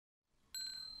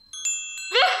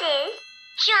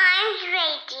Chimes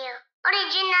Radio,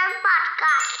 original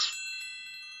podcast.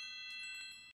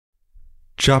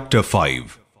 Chapter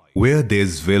 5. Where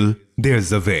there's will,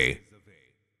 there's a way.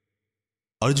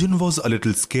 Arjun was a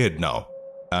little scared now,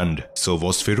 and so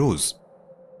was Feroz.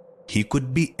 He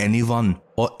could be anyone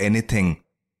or anything.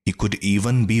 He could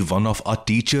even be one of our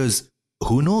teachers.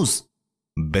 Who knows?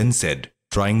 Ben said,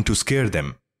 trying to scare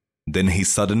them. Then he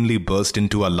suddenly burst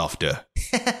into a laughter.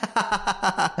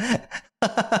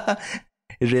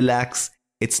 Relax,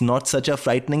 it's not such a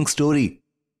frightening story,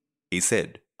 he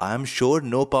said. I am sure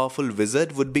no powerful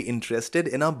wizard would be interested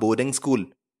in our boarding school.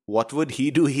 What would he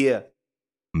do here?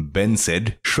 Ben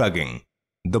said, shrugging.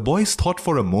 The boys thought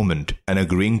for a moment, and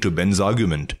agreeing to Ben's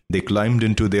argument, they climbed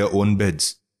into their own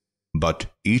beds. But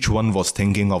each one was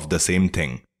thinking of the same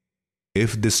thing.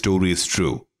 If this story is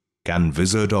true, can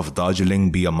Wizard of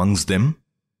Darjeeling be amongst them?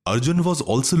 Arjun was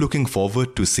also looking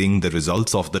forward to seeing the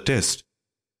results of the test.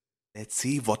 Let's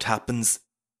see what happens,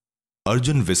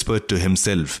 Arjun whispered to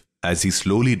himself as he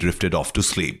slowly drifted off to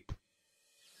sleep.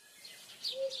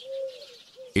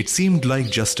 It seemed like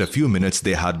just a few minutes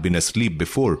they had been asleep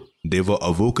before they were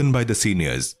awoken by the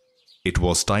seniors. It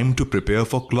was time to prepare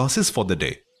for classes for the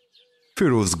day.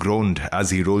 Feroz groaned as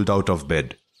he rolled out of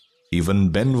bed. Even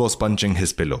Ben was punching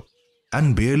his pillow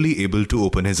and barely able to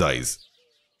open his eyes.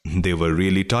 They were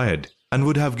really tired and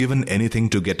would have given anything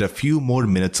to get a few more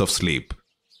minutes of sleep.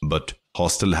 But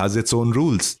hostel has its own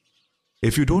rules.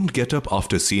 If you don't get up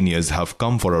after seniors have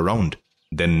come for a round,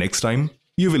 then next time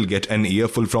you will get an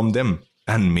earful from them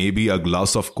and maybe a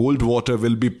glass of cold water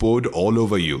will be poured all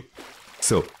over you.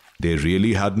 So they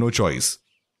really had no choice.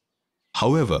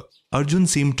 However, Arjun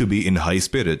seemed to be in high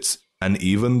spirits, and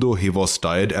even though he was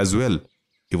tired as well,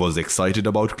 he was excited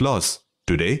about class.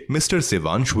 Today, Mr.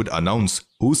 Sivansh would announce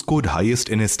who scored highest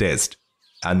in his test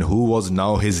and who was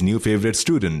now his new favorite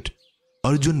student.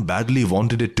 Arjun badly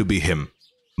wanted it to be him,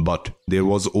 but there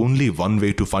was only one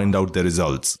way to find out the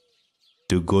results: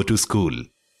 to go to school.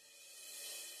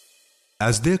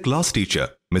 As their class teacher,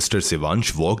 Mr.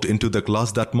 Sivansh walked into the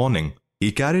class that morning.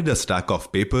 He carried a stack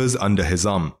of papers under his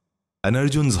arm, and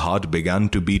Arjun's heart began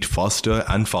to beat faster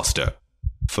and faster.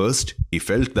 First, he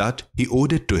felt that he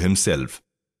owed it to himself,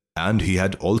 and he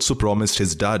had also promised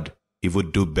his dad he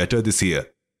would do better this year.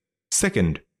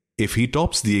 Second, if he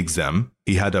tops the exam,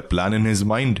 he had a plan in his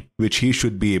mind which he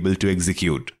should be able to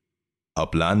execute. A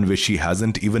plan which he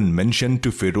hasn't even mentioned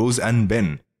to Feroz and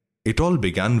Ben. It all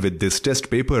began with this test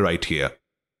paper right here.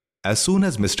 As soon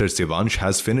as Mr. Sivansh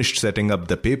has finished setting up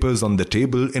the papers on the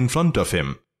table in front of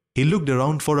him, he looked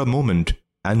around for a moment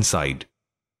and sighed.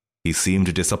 He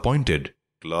seemed disappointed.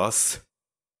 Class,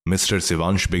 Mr.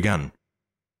 Sivansh began.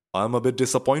 I'm a bit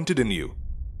disappointed in you.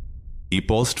 He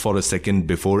paused for a second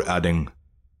before adding,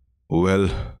 well,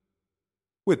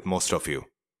 with most of you.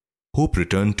 Hope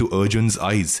returned to Arjun's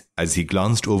eyes as he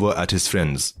glanced over at his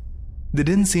friends. They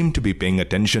didn't seem to be paying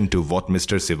attention to what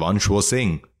Mr. Sivansh was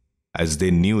saying, as they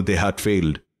knew they had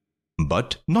failed.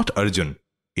 But not Arjun.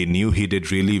 He knew he did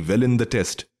really well in the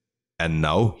test, and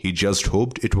now he just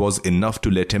hoped it was enough to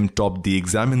let him top the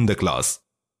exam in the class.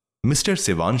 Mr.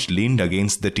 Sivansh leaned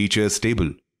against the teacher's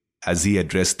table as he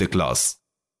addressed the class.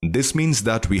 This means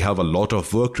that we have a lot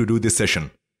of work to do this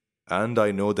session, and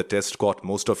I know the test caught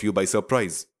most of you by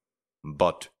surprise.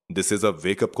 But this is a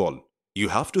wake-up call. You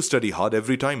have to study hard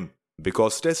every time,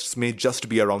 because tests may just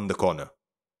be around the corner.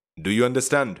 Do you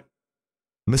understand?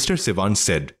 Mr. Sivansh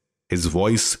said. His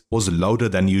voice was louder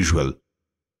than usual.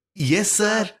 Yes,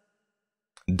 sir,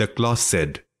 the class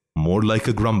said, more like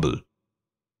a grumble.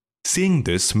 Seeing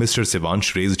this, Mr.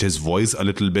 Sivansh raised his voice a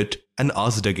little bit and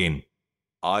asked again.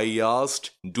 I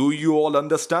asked, do you all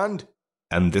understand?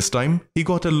 And this time, he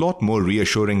got a lot more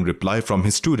reassuring reply from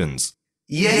his students.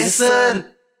 Yes,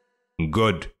 sir.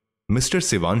 Good, Mr.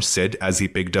 Sivansh said as he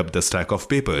picked up the stack of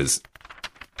papers.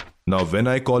 Now when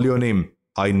I call your name,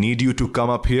 I need you to come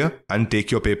up here and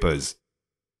take your papers.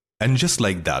 And just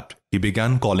like that, he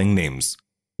began calling names.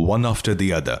 One after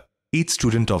the other, each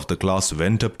student of the class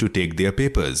went up to take their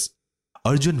papers.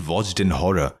 Arjun watched in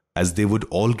horror as they would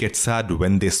all get sad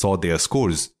when they saw their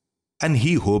scores, and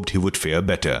he hoped he would fare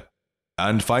better.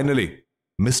 And finally,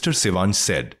 Mr. Sivansh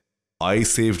said, I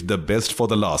saved the best for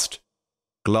the last.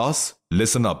 Class,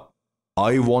 listen up.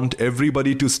 I want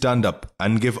everybody to stand up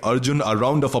and give Arjun a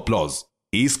round of applause.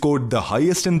 He scored the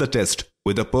highest in the test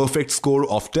with a perfect score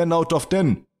of 10 out of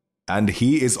 10. And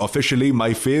he is officially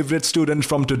my favorite student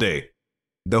from today.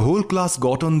 The whole class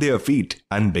got on their feet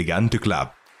and began to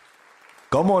clap.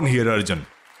 Come on here, Arjun,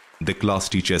 the class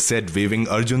teacher said, waving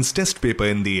Arjun's test paper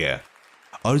in the air.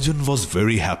 Arjun was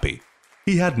very happy.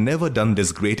 He had never done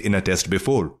this great in a test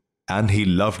before, and he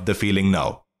loved the feeling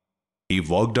now. He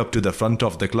walked up to the front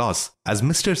of the class as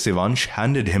Mr. Sivansh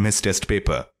handed him his test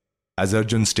paper. As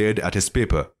Arjun stared at his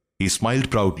paper, he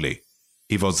smiled proudly.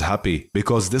 He was happy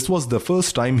because this was the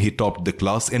first time he topped the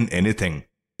class in anything.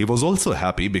 He was also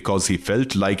happy because he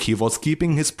felt like he was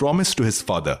keeping his promise to his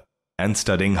father and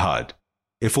studying hard.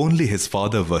 If only his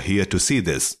father were here to see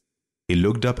this. He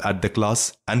looked up at the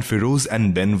class and Feroz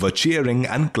and Ben were cheering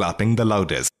and clapping the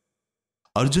loudest.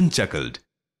 Arjun chuckled.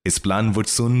 His plan would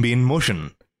soon be in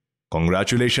motion.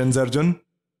 "Congratulations, Arjun,"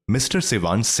 Mr.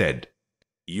 Sivansh said.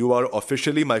 "You are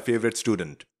officially my favorite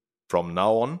student. From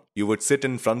now on, you would sit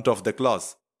in front of the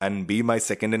class and be my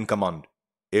second in command.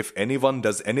 If anyone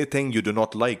does anything you do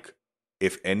not like,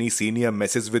 if any senior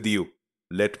messes with you,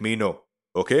 let me know,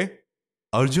 okay?"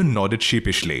 Arjun nodded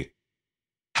sheepishly.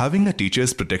 Having a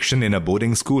teacher's protection in a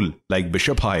boarding school like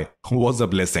Bishop High was a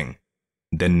blessing.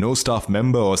 Then no staff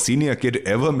member or senior kid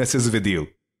ever messes with you,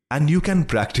 and you can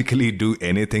practically do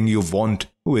anything you want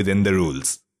within the rules.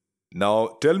 "Now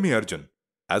tell me, Arjun,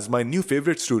 as my new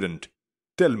favorite student,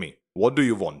 tell me, what do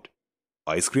you want?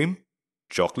 Ice cream?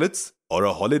 Chocolates? Or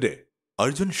a holiday?"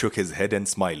 Arjun shook his head and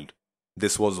smiled.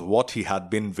 This was what he had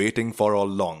been waiting for all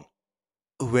along.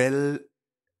 "Well,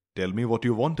 tell me what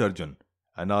you want, Arjun,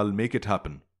 and I'll make it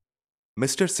happen."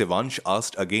 Mr. Sivansh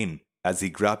asked again as he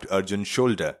grabbed Arjun's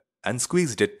shoulder and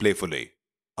squeezed it playfully.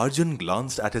 Arjun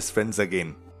glanced at his friends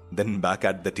again, then back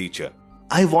at the teacher.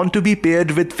 "I want to be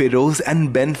paired with Feroz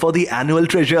and Ben for the annual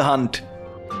treasure hunt."